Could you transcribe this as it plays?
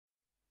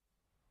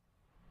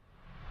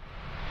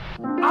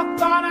I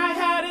thought I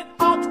had it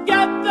all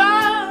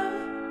together,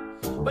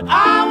 but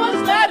I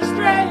was led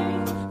astray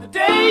the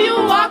day you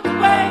walked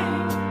away.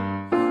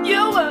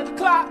 You were the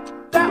clock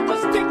that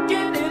was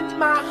ticking in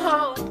my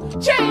heart,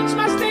 changed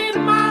my state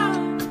of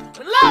mind,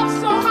 but love's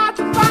so hard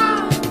to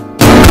find.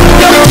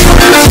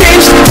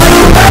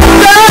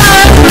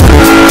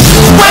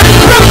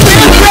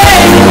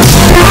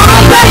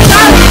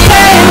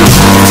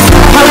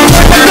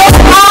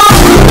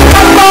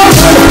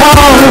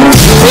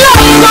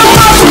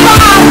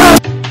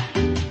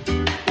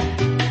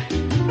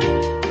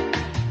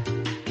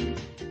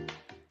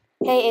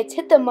 Hey, it's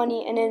Hit the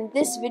Money, and in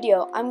this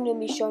video I'm going to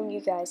be showing you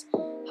guys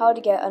how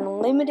to get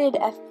unlimited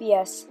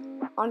FPS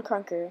on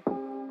Krunker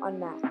on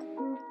Mac.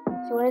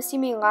 If you want to see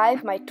me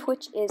live, my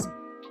Twitch is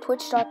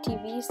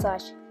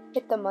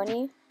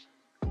twitch.tv/hitthemoney.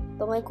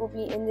 The link will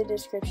be in the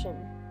description.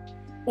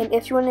 And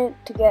if you wanted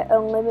to get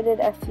unlimited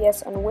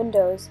FPS on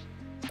Windows,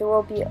 there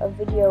will be a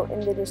video in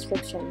the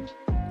description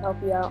to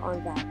help you out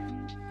on that.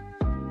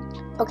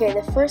 Okay,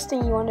 the first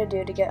thing you want to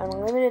do to get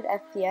unlimited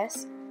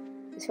FPS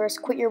is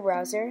first quit your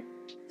browser,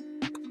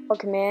 or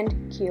Command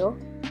Q,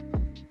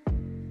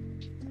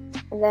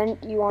 and then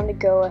you want to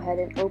go ahead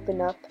and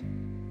open up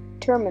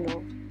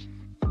Terminal,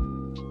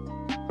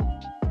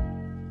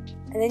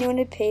 and then you want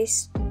to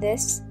paste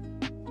this.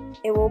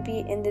 It will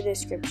be in the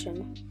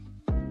description.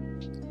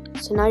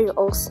 So now you're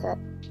all set.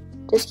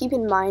 Just keep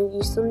in mind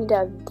you still need to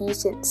have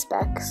decent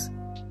specs,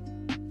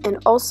 and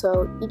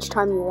also each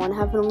time you want to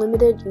have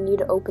unlimited, you need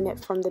to open it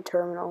from the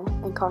terminal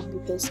and copy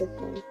paste it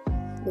in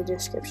the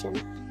description.